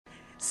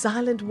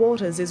Silent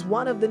Waters is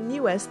one of the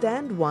newest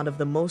and one of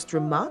the most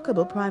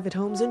remarkable private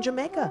homes in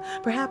Jamaica,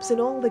 perhaps in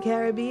all the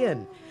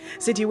Caribbean.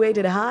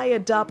 Situated high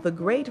atop the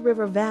Great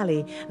River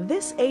Valley,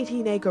 this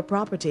 18-acre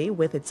property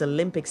with its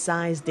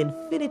Olympic-sized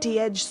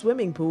infinity-edge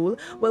swimming pool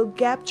will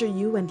capture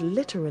you and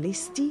literally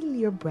steal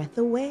your breath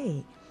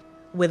away.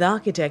 With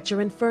architecture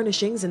and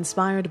furnishings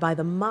inspired by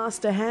the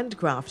master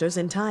handcrafters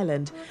in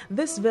Thailand,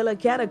 this villa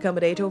can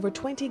accommodate over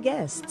 20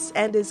 guests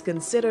and is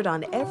considered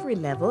on every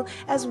level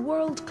as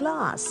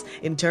world-class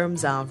in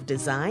terms of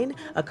design,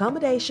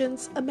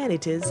 accommodations,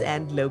 amenities,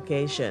 and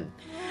location.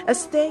 A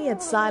stay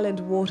at Silent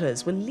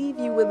Waters will leave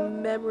you with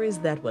memories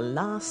that will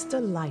last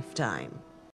a lifetime.